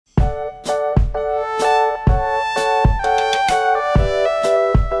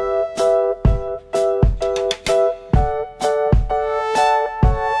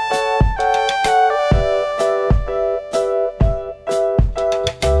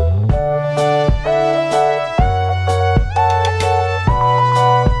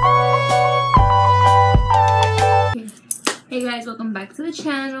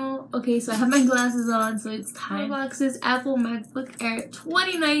Okay, so I have my glasses on, so it's time. My box is Apple MacBook Air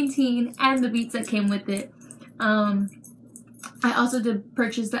 2019 and the Beats that came with it. I also did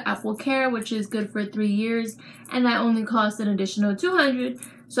purchase the Apple Care, which is good for 3 years, and that only cost an additional $200.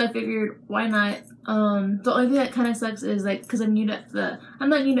 So I figured, why not? The only thing that kind of sucks is like, cause I'm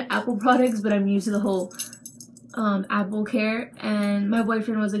not new to Apple products, but I'm new to the whole Apple Care. And my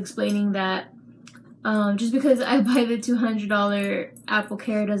boyfriend was explaining that just because I buy the $200 Apple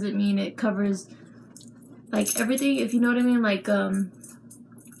Care doesn't mean it covers like everything. If you know what I mean, like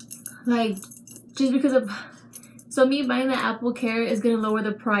just because of. So me buying the Apple Care is going to lower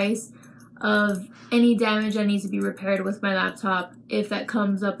the price of any damage that needs to be repaired with my laptop if that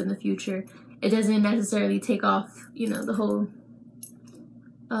comes up in the future. It doesn't necessarily take off, you know, the whole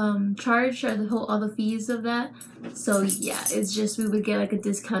charge or all the fees of that. So yeah, it's just we would get like a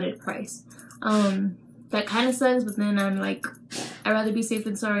discounted price. That kind of sucks, but then I'm like, I'd rather be safe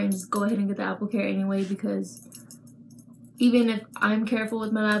than sorry and just go ahead and get the Apple Care anyway, because even if I'm careful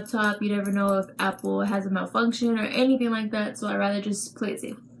with my laptop, you never know if Apple has a malfunction or anything like that, so I'd rather just play it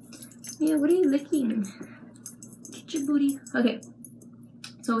safe. Yeah, what are you licking? Get your booty. Okay,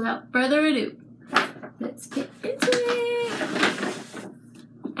 so without further ado, let's get into it.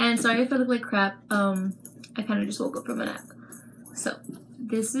 And sorry if I look like crap, I kind of just woke up from a nap. So,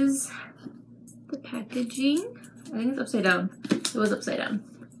 this is the packaging. I think it's upside down. It was upside down.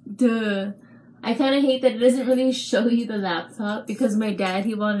 Duh. I kind of hate that it doesn't really show you the laptop because my dad,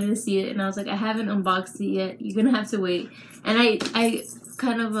 he wanted to see it and I was like, I haven't unboxed it yet. You're gonna have to wait. And I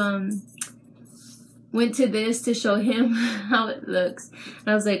kind of went to this to show him how it looks. And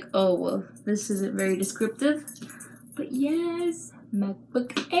I was like, oh, well, this isn't very descriptive. But yes,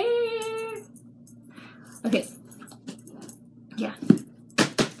 MacBook Air. Okay. Yeah.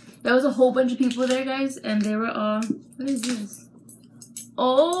 There was a whole bunch of people there, guys, and they were all, what is this?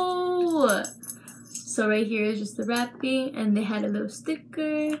 Oh! So right here is just the wrapping, and they had a little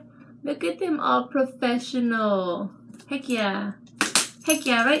sticker. Look at them, all professional. Heck yeah. Heck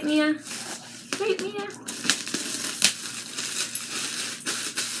yeah, right, Mia? Right, Mia?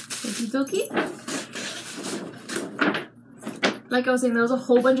 Okie dokie. Like I was saying, there was a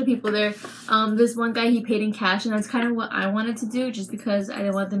whole bunch of people there. This one guy, he paid in cash, and that's kind of what I wanted to do, just because I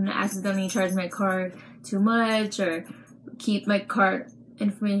didn't want them to accidentally charge my card too much, or keep my card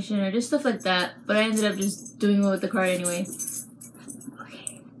information or just stuff like that, but I ended up just doing it with the card anyway.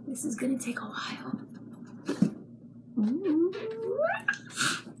 Okay, this is gonna take a while. Ooh.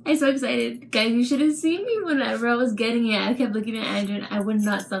 I'm so excited. Guys, you should have seen me whenever I was getting it. I kept looking at Andrew and I would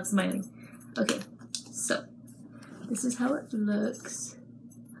not stop smiling. Okay, so this is how it looks.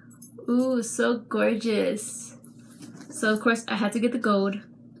 Ooh, so gorgeous. So of course I had to get the gold.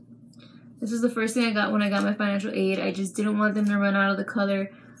 This was the first thing I got when I got my financial aid. I just didn't want them to run out of the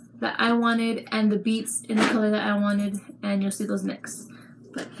color that I wanted and the Beats in the color that I wanted, and you'll see those next.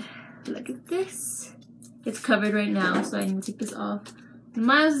 But look at this. It's covered right now, so I need to take this off. And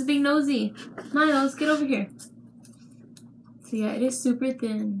Miles is being nosy. Miles, get over here. So yeah, it is super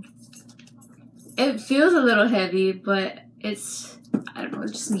thin. It feels a little heavy, but it's, I don't know,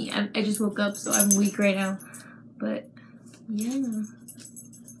 it's just me. I just woke up, so I'm weak right now. But yeah.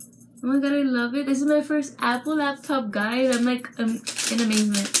 Oh my god, I love it. This is my first Apple laptop, guys. I'm in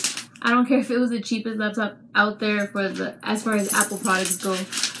amazement. I don't care if it was the cheapest laptop out there for as far as Apple products go.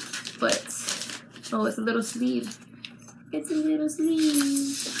 But oh, it's a little sleeve. It's a little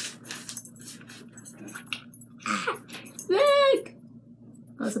sleeve. Ah, look!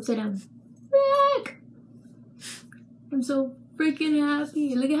 Oh, it's upside down. Look! I'm so freaking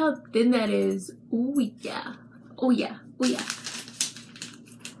happy. Look at how thin that is. Oh yeah. Oh yeah. Oh yeah.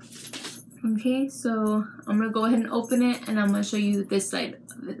 Okay, so I'm gonna go ahead and open it, and I'm gonna show you this side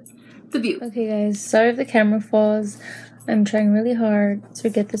of the view. Okay guys, sorry if the camera falls. I'm trying really hard to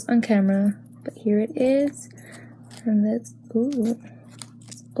get this on camera, but here it is. And let's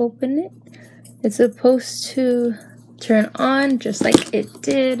open it. It's supposed to turn on just like it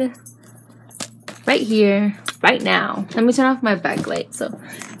did right here, right now. Let me turn off my backlight so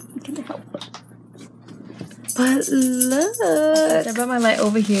you can help. But look, I brought my light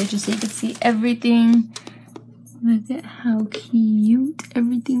over here just so you can see everything. Look at how cute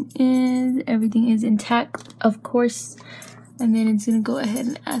everything is. Everything is intact, of course. And then it's gonna go ahead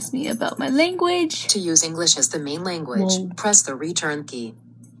and ask me about my language. To use English as the main language, press the return key.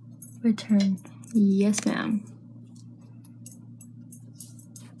 Return. Yes, ma'am.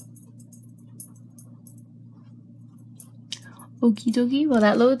 Okie dokie, while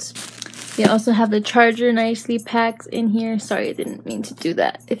that loads. They also have the charger nicely packed in here. Sorry, I didn't mean to do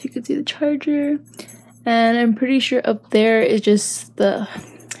that. If you could see the charger. And I'm pretty sure up there is just the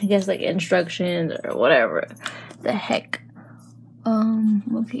I guess like instructions or whatever the heck.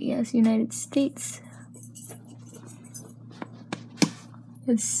 Okay, yes, United States.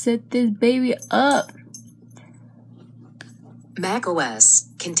 Let's set this baby up. Mac OS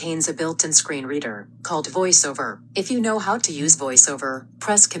contains a built-in screen reader called VoiceOver. If you know how to use VoiceOver,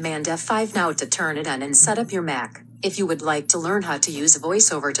 press Command F5 now to turn it on and set up your Mac. If you would like to learn how to use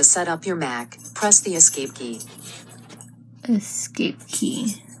VoiceOver to set up your Mac, press the Escape key. Escape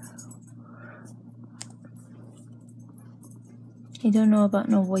key. I don't know about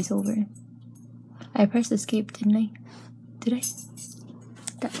no VoiceOver. I pressed escape, didn't I? Did I?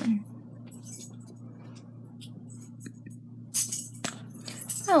 That one.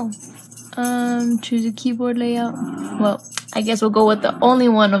 Oh. Choose a keyboard layout. Well, I guess we'll go with the only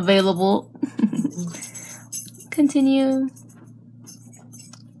one available. Continue.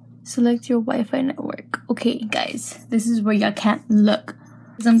 Select your Wi-Fi network. Okay, guys, this is where y'all can't look.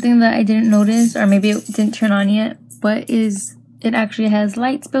 Something that I didn't notice, or maybe it didn't turn on yet, but it actually has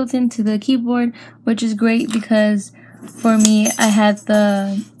lights built into the keyboard, which is great because for me, I had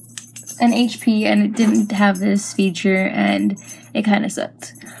an HP and it didn't have this feature and it kind of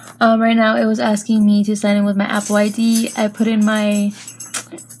sucked. Right now, it was asking me to sign in with my Apple ID. I put in my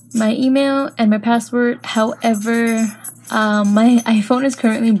email and my password. However, my iPhone is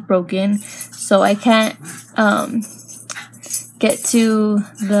currently broken, so I can't get to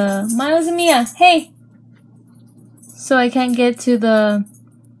the Miles and Mia. Hey. So I can't get my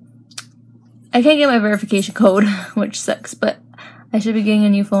verification code, which sucks, but I should be getting a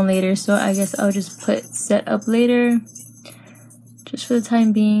new phone later, so I guess I'll just put set up later. Just for the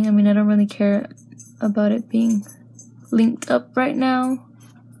time being. I mean, I don't really care about it being linked up right now.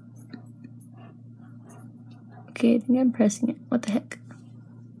 Okay, I think I'm pressing it. What the heck?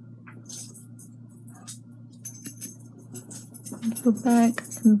 Go back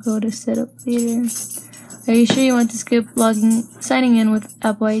and go to setup later. Are you sure you want to skip signing in with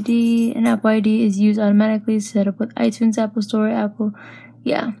Apple ID? And Apple ID is used automatically to set up with iTunes, Apple Store, Apple.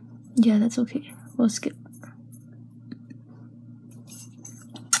 Yeah, that's okay. We'll skip.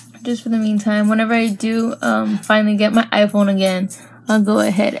 Just for the meantime, whenever I do finally get my iPhone again, I'll go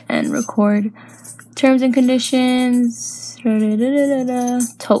ahead and record. Terms and conditions.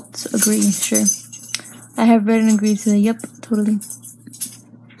 Totes. Agree. Sure. I have read and agreed to the. Yep. Totally.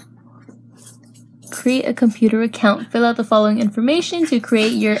 Create a computer account. Fill out the following information to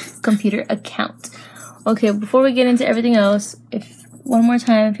create your computer account. Okay, before we get into everything else, one more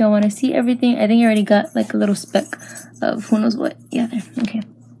time, if y'all want to see everything, I think you already got like a little speck of who knows what. Yeah, there. Okay.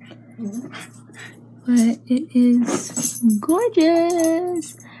 But it is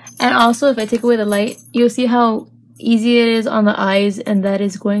gorgeous. And also, if I take away the light, you'll see how easy it is on the eyes, and that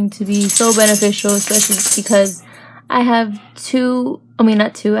is going to be so beneficial, especially because I have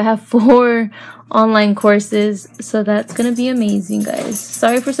I have 4 online courses, so that's gonna be amazing, guys.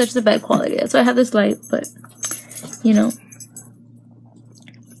 Sorry for such the bad quality. That's why I have this light, but you know.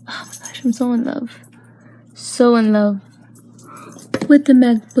 Oh my gosh, I'm so in love. So in love with the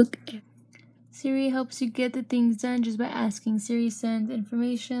MacBook Air. Siri helps you get the things done just by asking. Siri sends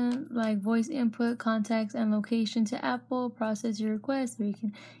information like voice input, contacts, and location to Apple. Process your request. Siri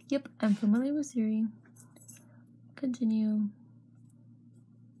can. Yep, I'm familiar with Siri. Continue.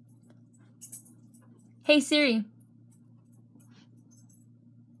 Hey Siri.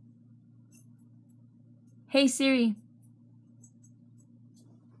 Hey Siri.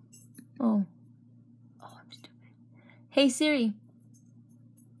 Oh, I'm stupid. Hey Siri.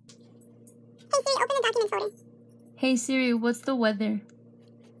 Hey Siri, open the documents folder. Hey Siri, what's the weather?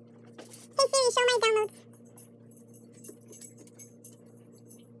 Hey Siri, show my downloads.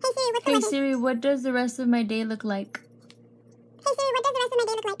 Hey Siri, what's the Hey weather? Siri, what does the rest of my day look like? Hey Siri, what does the rest of my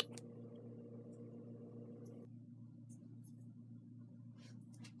day look like?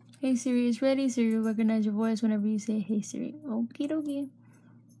 Hey Siri is ready. Siri will recognize your voice whenever you say Hey Siri. Okie dokie.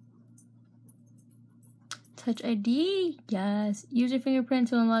 Touch ID. Yes. Use your fingerprint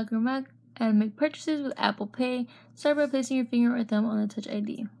to unlock your Mac and make purchases with Apple Pay. Start by placing your finger or thumb on the Touch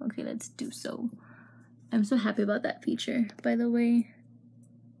ID. Okay, let's do so. I'm so happy about that feature, by the way.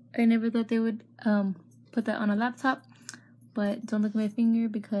 I never thought they would put that on a laptop, but don't look at my finger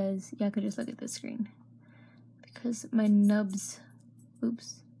because y'all could just look at the screen. Because my nubs,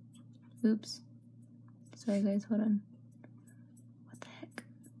 oops. Sorry guys, hold on. What the heck?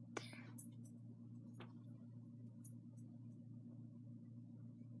 There.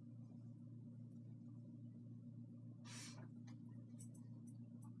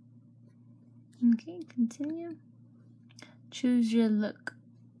 Okay, continue. Choose your look.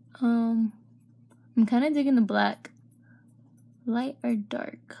 I'm kind of digging the black. Light or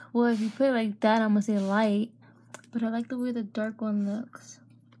dark? Well, if you put it like that, I'm gonna say light. But I like the way the dark one looks.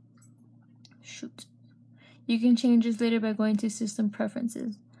 Shoot. You can change this later by going to system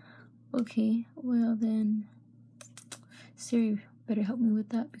preferences. Okay, well then, Siri better help me with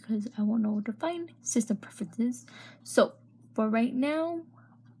that because I won't know where to find system preferences. So, for right now,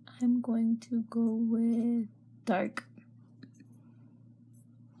 I'm going to go with dark.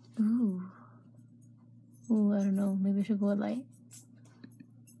 Ooh, I don't know. Maybe I should go with light.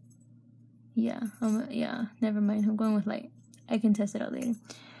 Yeah, never mind. I'm going with light. I can test it out later.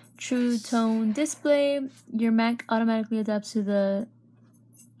 True tone display. Your Mac automatically adapts to the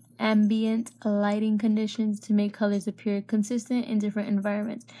ambient lighting conditions to make colors appear consistent in different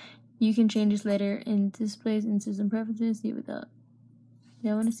environments. You can change this later in displays and system preferences. See without.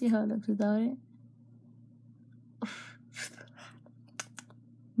 Yeah, I want to see how it looks without it.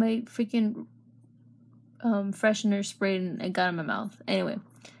 My freaking freshener sprayed and it got in my mouth. Anyway.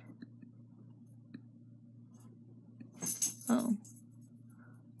 Oh.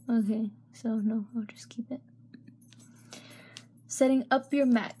 Okay, so no, I'll just keep it. Setting up your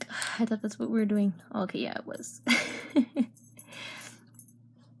Mac. I thought that's what we were doing. Okay, yeah, it was.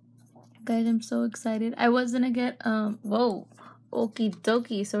 Guys, I'm so excited. I was gonna get, whoa. Okie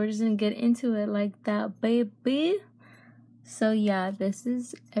dokie. So we're just gonna get into it like that, baby. So yeah, this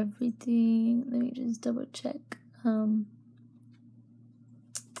is everything. Let me just double check.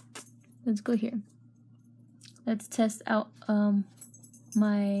 Let's go here. Let's test out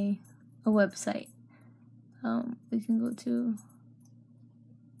my website. We can go to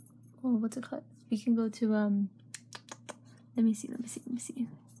what's it called? We can go to let me see.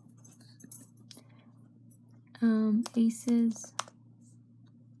 Aces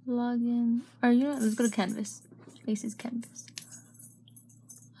login. Or you know what? Let's go to Canvas. Aces Canvas.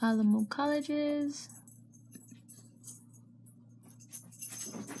 Alamo Colleges.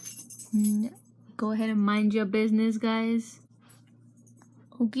 Go ahead and mind your business, guys.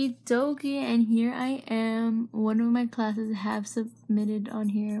 Okie dokie, and here I am. One of my classes have submitted on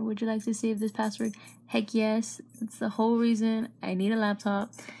here. Would you like to save this password? Heck yes. That's the whole reason I need a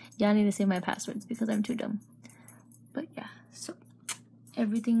laptop. Y'all need to save my passwords because I'm too dumb. But yeah, so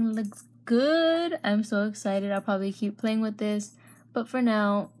everything looks good. I'm so excited. I'll probably keep playing with this. But for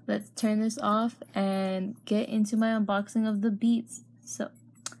now, let's turn this off and get into my unboxing of the Beats. So,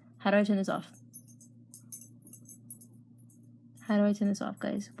 how do I turn this off? How do I turn this off,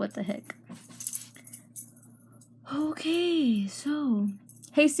 guys? What the heck? Okay, so...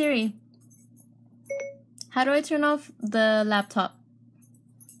 Hey, Siri. How do I turn off the laptop?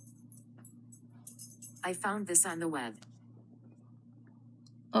 I found this on the web.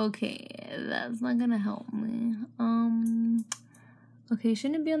 Okay, that's not gonna help me. Okay,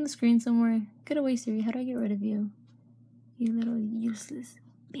 shouldn't it be on the screen somewhere? Get away, Siri. How do I get rid of you? You little useless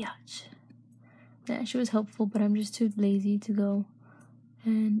biatch. Yeah, she was helpful, but I'm just too lazy to go.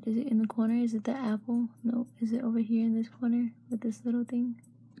 And is it in the corner? Is it the apple? No. Is it over here in this corner with this little thing?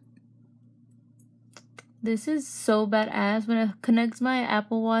 This is so badass. When I connect my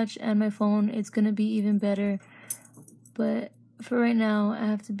Apple Watch and my phone, it's gonna be even better. But for right now, I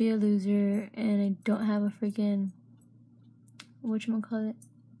have to be a loser, and I don't have a freaking... whatchamacallit?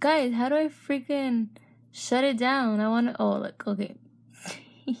 Guys, how do I freaking shut it down? I wanna... oh, look. Okay.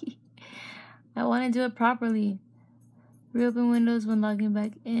 I want to do it properly. Reopen Windows when logging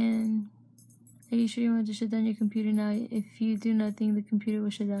back in. Are you sure you want to shut down your computer now? If you do nothing, the computer will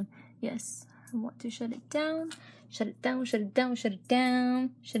shut down. Yes, I want to shut it down. Shut it down, shut it down, shut it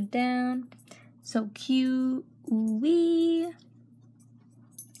down, shut it down. So cute. Wee.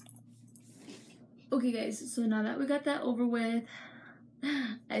 Okay, guys, so now that we got that over with,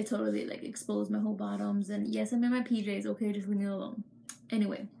 I totally like exposed my whole bottoms. And yes, I'm in my PJs. Okay, just leave me alone.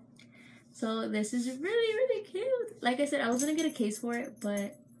 Anyway. So this is really, really cute. Like I said, I was going to get a case for it,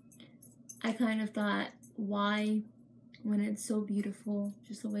 but I kind of thought, why when it's so beautiful,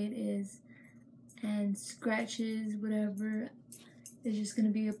 just the way it is, and scratches, whatever, is just going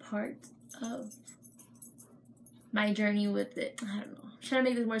to be a part of my journey with it. I don't know. I'm trying to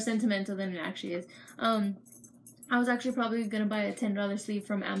make this more sentimental than it actually is. I was actually probably going to buy a $10 sleeve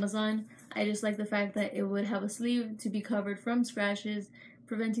from Amazon. I just like the fact that it would have a sleeve to be covered from scratches,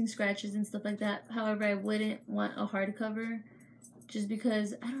 preventing scratches and stuff like that. However, I wouldn't want a hardcover just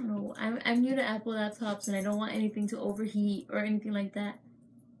because, I don't know, I'm new to Apple laptops and I don't want anything to overheat or anything like that.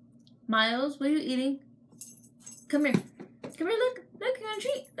 Miles, what are you eating? Come here. Come here, look. Look, you're on a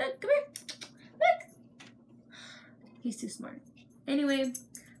treat. Look, come here. Look. He's too smart. Anyway,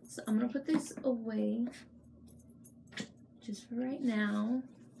 so I'm going to put this away just for right now.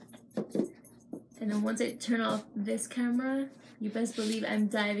 And then once I turn off this camera, you best believe I'm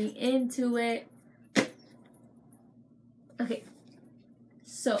diving into it. Okay,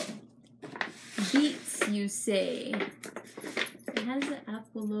 so Beats, you say. It has the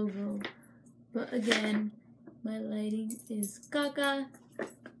Apple logo, but again, my lighting is gaga.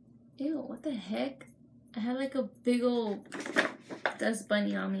 Ew, what the heck? I had like a big old dust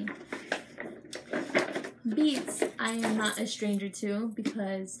bunny on me. Beats, I am not a stranger to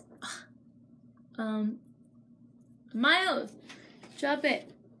because, Miles, drop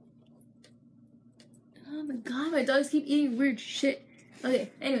it. Oh my god, my dogs keep eating weird shit.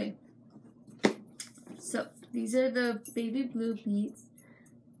 Okay, anyway. So, these are the baby blue Beats.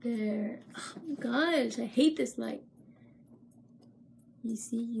 They're, oh my gosh, I hate this light. You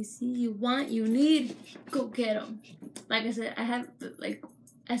see, you want, you need, go get them. Like I said, I have, like,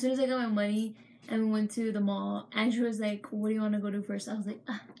 as soon as I got my money and we went to the mall, Andrew was like, what do you want to go do first? I was like,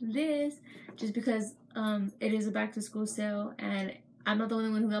 this. Just because it is a back to school sale and I'm not the only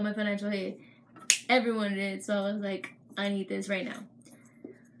one who got my financial aid. Everyone did. So I was like, I need this right now.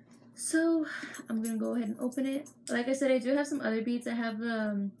 So I'm going to go ahead and open it. Like I said, I do have some other Beats. I have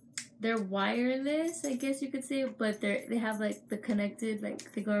they're wireless, I guess you could say, but they have like the connected,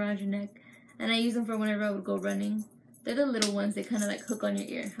 like they go around your neck, and I use them for whenever I would go running. They're the little ones. They kind of like hook on your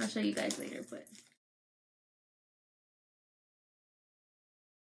ear. I'll show you guys later, but.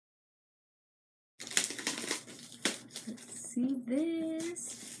 Let's see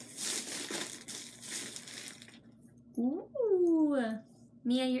this. Ooh,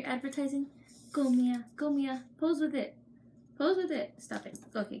 Mia, you're advertising. Go Mia, go Mia. Pose with it. Pose with it. Stop it.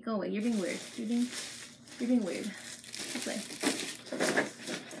 Okay, go away. You're being weird. You're being weird. This way.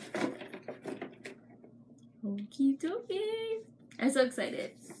 Okie dokie. I'm so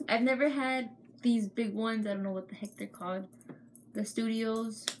excited. I've never had these big ones. I don't know what the heck they're called. The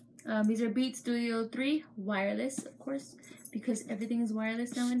Studios. These are Beats Studio 3 wireless, of course, because everything is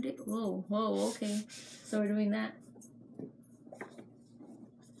wireless nowadays. Whoa, okay. So we're doing that.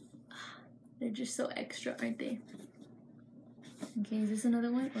 They're just so extra, aren't they? Okay, is this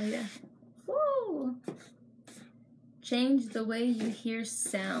another one? Oh, yeah. Woo! Change the way you hear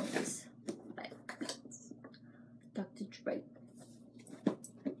sounds by Beats. Dr. Dre.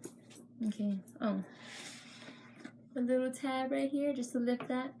 Okay, oh. A little tab right here, just to lift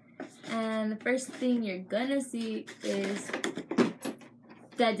that. And the first thing you're gonna see is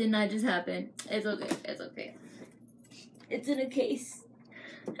that did not just happen. It's okay, it's okay. It's in a case.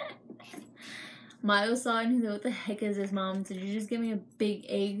 Miles saw it and he said, what the heck is this, Mom? Did you just give me a big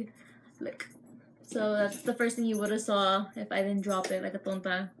egg? Like, so that's the first thing you would have saw if I didn't drop it like a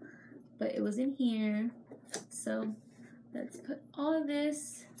tonta. But it was in here. So let's put all of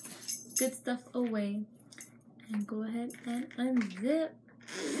this good stuff away. And go ahead and unzip.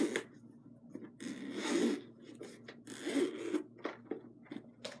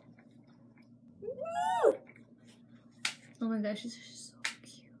 Woo! Oh my gosh, this is so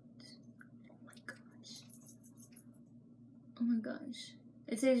cute. Oh my gosh. Oh my gosh.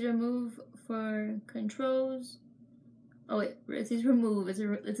 It says remove for controls. Oh wait, it says remove. It's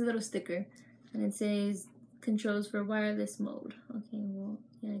a little sticker. And it says controls for wireless mode. Okay, well,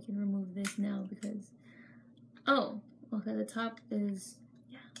 yeah, I can remove this now because... Oh, okay, the top is...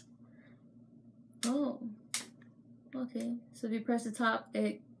 Yeah. Oh. Okay, so if you press the top,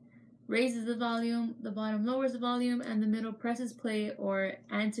 it raises the volume, the bottom lowers the volume, and the middle presses play or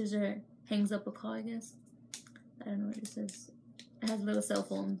answers or hangs up a call, I guess. I don't know what it says. It has a little cell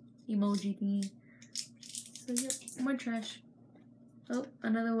phone emoji thingy. So yep, more trash. Oh,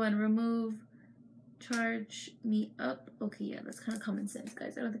 another one. Remove, charge me up. Okay, yeah, that's kind of common sense,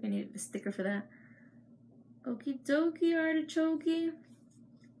 guys. I don't think I needed a sticker for that. Okie dokie, artichoke.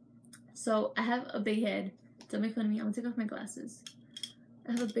 So I have a big head. Don't make fun of me. I'm gonna take off my glasses.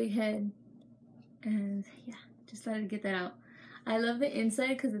 I have a big head, and yeah, just thought I'd get that out. I love the inside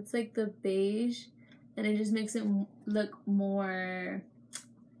because it's like the beige, and it just makes it look more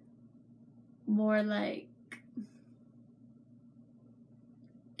like,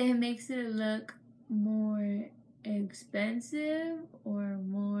 it makes it look more expensive or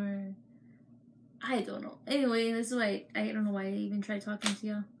more, I don't know. Anyway, this is why I don't know why I even tried talking to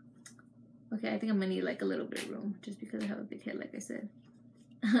y'all. Okay, I think I'm gonna need like a little bit of room just because I have a big head, like I said.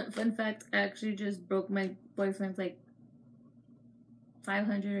 Fun fact, I actually just broke my boyfriend's like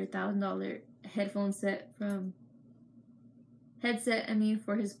 $500 or $1,000 headphone set from headset, I mean,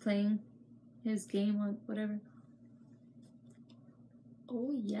 for his playing his game on whatever.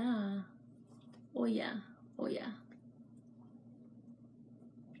 Oh yeah. Oh yeah. Oh yeah.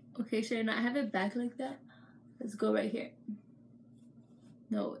 Okay, should I not have it back like that? Let's go right here.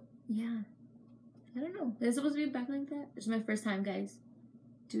 No, yeah. I don't know. Is it supposed to be back like that? It's my first time, guys.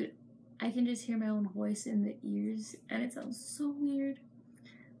 Dude, I can just hear my own voice in the ears, and it sounds so weird.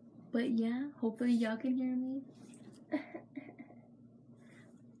 But yeah, hopefully y'all can hear me.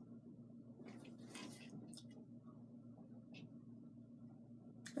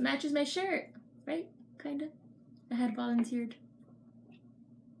 It matches my shirt, right? Kinda. I had volunteered.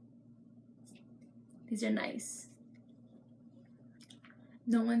 These are nice.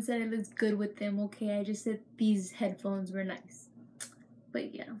 No one said it looks good with them, okay? I just said these headphones were nice.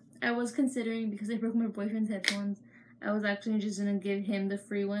 But yeah, I was considering, because I broke my boyfriend's headphones, I was actually just gonna give him the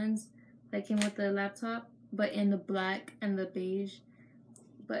free ones that came with the laptop, but in the black and the beige.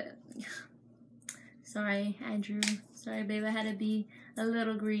 But sorry, Andrew. Sorry, babe. I had to be a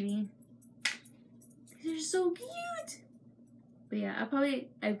little greedy. These are so cute. But yeah, I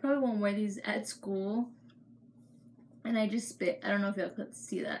probably won't wear these at school. And I just spit. I don't know if y'all could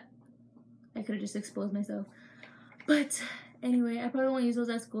see that. I could have just exposed myself. But anyway, I probably won't use those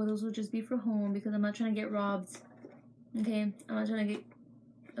at school. Those will just be for home because I'm not trying to get robbed. Okay? I'm not trying to get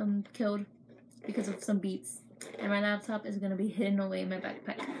killed because of some beats. And my laptop is going to be hidden away in my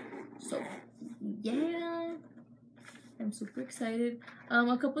backpack. So, yeah. I'm super excited.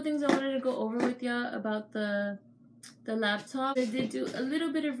 A couple things I wanted to go over with y'all about the laptop. I did do a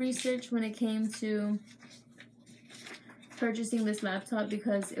little bit of research when it came to purchasing this laptop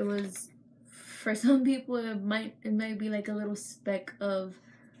because it was, for some people it might be like a little speck of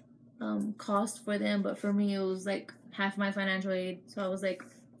cost for them, but for me it was like half my financial aid. So I was like,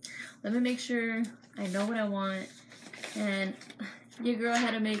 let me make sure I know what I want. And your girl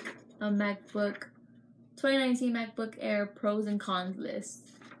had to make a MacBook 2019 MacBook Air pros and cons list.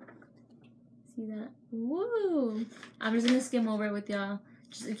 See that? Woo! I'm just gonna skim over it with y'all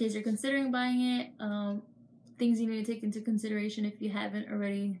just in case you're considering buying it. Things you need to take into consideration if you haven't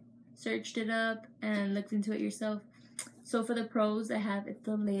already searched it up and looked into it yourself. So for the pros, I have it's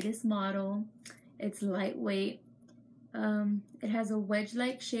the latest model. It's lightweight. It has a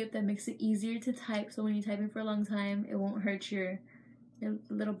wedge-like shape that makes it easier to type. So when you're typing for a long time, it won't hurt the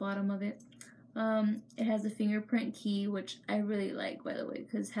little bottom of it. It has a fingerprint key, which I really like, by the way,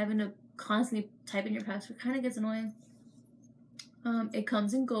 because having to constantly type in your password kind of gets annoying. It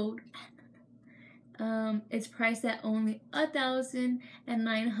comes in gold. It's priced at only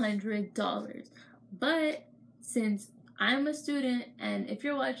 $1,900. But since I'm a student, and if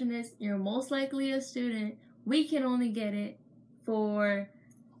you're watching this, you're most likely a student, we can only get it for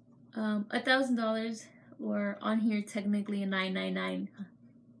 $1,000, or on here technically $999.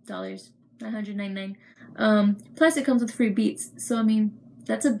 $999. Plus it comes with free beats. So I mean,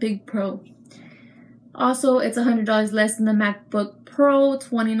 that's a big pro. Also, it's $100 less than the MacBook Pro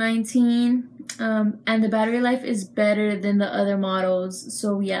 2019. And the battery life is better than the other models.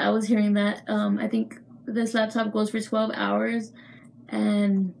 So yeah, I was hearing that. I think this laptop goes for 12 hours,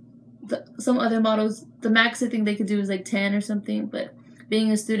 and some other models, the max I think they could do is like 10 or something. But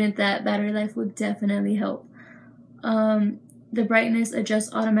being a student, that battery life would definitely help. The brightness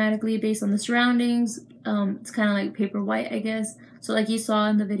adjusts automatically based on the surroundings. It's kind of like paper white, I guess. So like you saw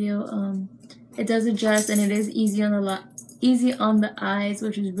in the video, it does adjust, and it is easy on the eyes,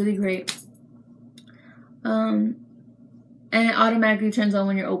 which is really great. And it automatically turns on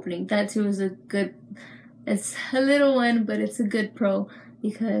when you're opening. That too is a good, it's a little one, but it's a good pro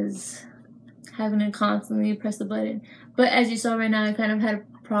because having to constantly press the button. But as you saw right now, I kind of had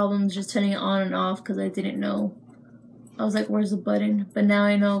problems just turning it on and off because I didn't know. I was like, where's the button? But now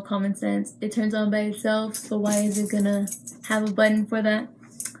I know, common sense. It turns on by itself, so why is it gonna have a button for that?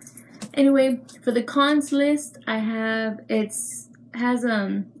 Anyway, for the cons list, I have,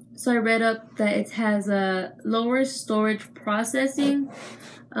 so I read up that it has a lower storage processing,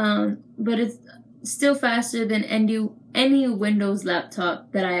 but it's still faster than any Windows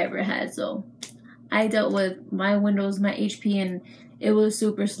laptop that I ever had. So I dealt with my Windows, my HP, and it was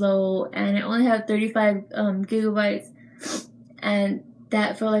super slow, and it only had 35 gigabytes, and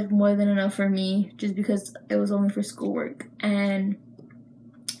that felt like more than enough for me just because it was only for schoolwork. And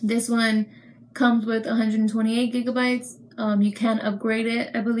this one comes with 128 gigabytes. You can upgrade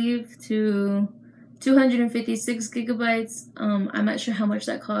it, I believe, to 256 gigabytes. I'm not sure how much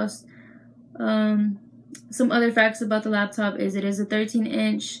that costs. Some other facts about the laptop is it is a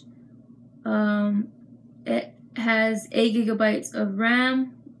 13-inch. It has 8 gigabytes of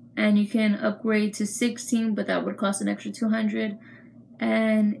RAM, and you can upgrade to 16, but that would cost an extra $200.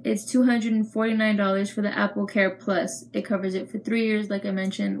 And it's $249 for the Apple Care Plus. It covers it for 3 years, like I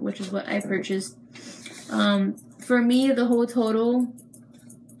mentioned, which is what I purchased. For me, the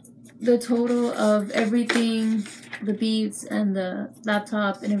total of everything, the beats and the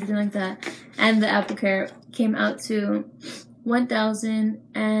laptop and everything like that, and the AppleCare came out to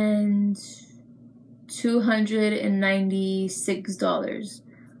 $1,296,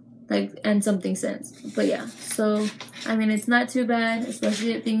 like, and something cents. But yeah, so I mean, it's not too bad,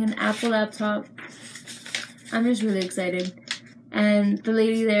 especially it being an Apple laptop. I'm just really excited. And the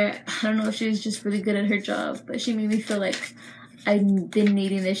lady there, I don't know if she was just really good at her job, but she made me feel like I've been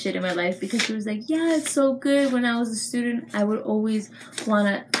needing this shit in my life, because she was like, yeah, it's so good. When I was a student, I would always want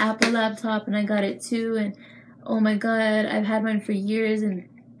an Apple laptop, and I got it too. And oh my God, I've had mine for years, and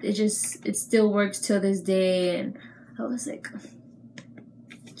it still works till this day. And I was like,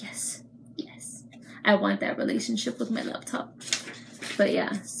 yes, I want that relationship with my laptop. But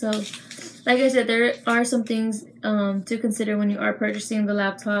yeah, so like I said, there are some things to consider when you are purchasing the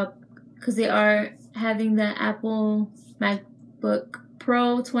laptop, because they are having the Apple MacBook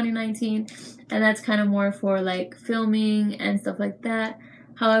Pro 2019, and that's kind of more for like filming and stuff like that.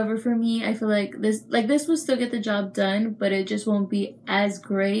 However, for me, I feel like this will still get the job done, but it just won't be as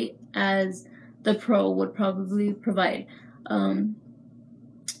great as the Pro would probably provide.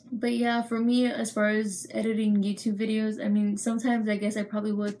 But yeah, for me, as far as editing YouTube videos, I mean, sometimes I guess I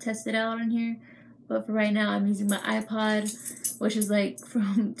probably would test it out on here. But for right now, I'm using my iPod, which is like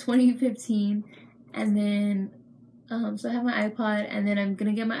from 2015. And then, so I have my iPod, and then I'm going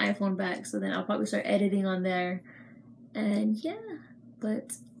to get my iPhone back. So then I'll probably start editing on there. And yeah,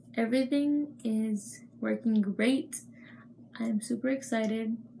 but everything is working great. I'm super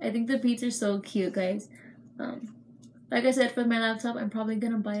excited. I think the beats are so cute, guys. Like I said, for my laptop, I'm probably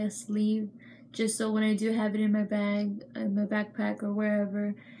going to buy a sleeve, just so when I do have it in my bag, in my backpack, or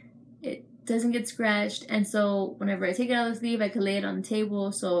wherever, it doesn't get scratched. And so whenever I take it out of the sleeve, I can lay it on the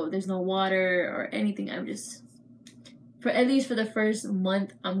table so there's no water or anything. I'm just, at least for the first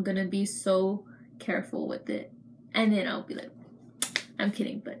month, I'm going to be so careful with it. And then I'll be like, I'm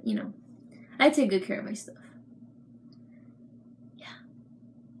kidding, but you know, I take good care of my stuff.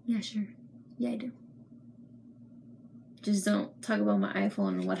 Yeah, sure. Yeah, I do. Just don't talk about my iPhone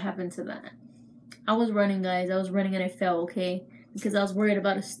and what happened to that. I was running, guys. I was running and I fell, okay? Because I was worried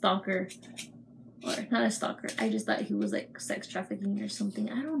about a stalker. Or, not a stalker. I just thought he was, like, sex trafficking or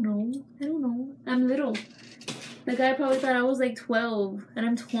something. I don't know. I'm little. The guy probably thought I was, like, 12. And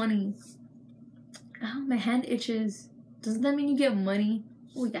I'm 20. Oh, my hand itches. Doesn't that mean you get money?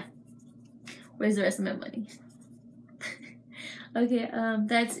 Oh, yeah. Where's the rest of my money? Okay,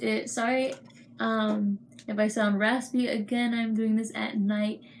 that's it. Sorry, if I sound raspy. Again, I'm doing this at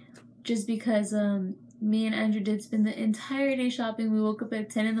night just because me and Andrew did spend the entire day shopping. We woke up at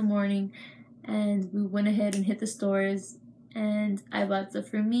 10 in the morning and we went ahead and hit the stores, and I bought stuff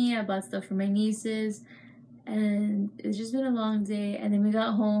for me, I bought stuff for my nieces, and it's just been a long day. And then we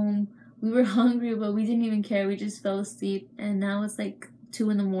got home, we were hungry, but we didn't even care. We just fell asleep, and now it's like 2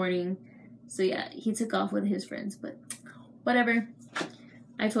 in the morning. So yeah, he took off with his friends, but whatever.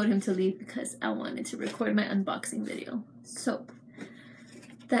 I told him to leave because I wanted to record my unboxing video. So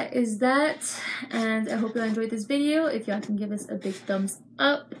that is that, and I hope you enjoyed this video. If y'all can give us a big thumbs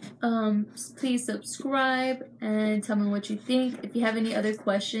up, please subscribe and tell me what you think. If you have any other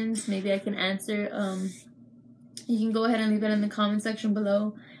questions, maybe I can answer. You can go ahead and leave it in the comment section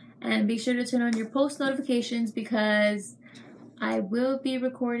below, and be sure to turn on your post notifications, because I will be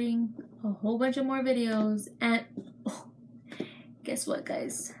recording a whole bunch of more videos. And guess what,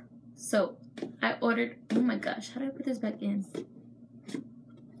 guys? So I ordered, oh my gosh, how do I put this back in?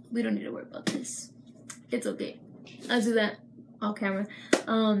 We don't need to worry about this. It's okay. I'll do that off camera.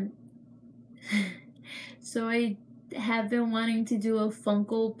 So I have been wanting to do a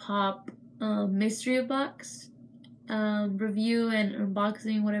Funko Pop mystery box review and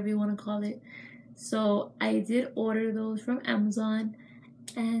unboxing, whatever you want to call it. So I did order those from Amazon,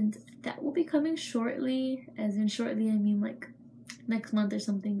 and that will be coming shortly. As in shortly, I mean like next month or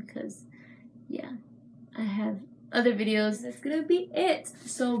something, because yeah, I have other videos. That's gonna be it.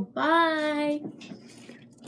 So bye.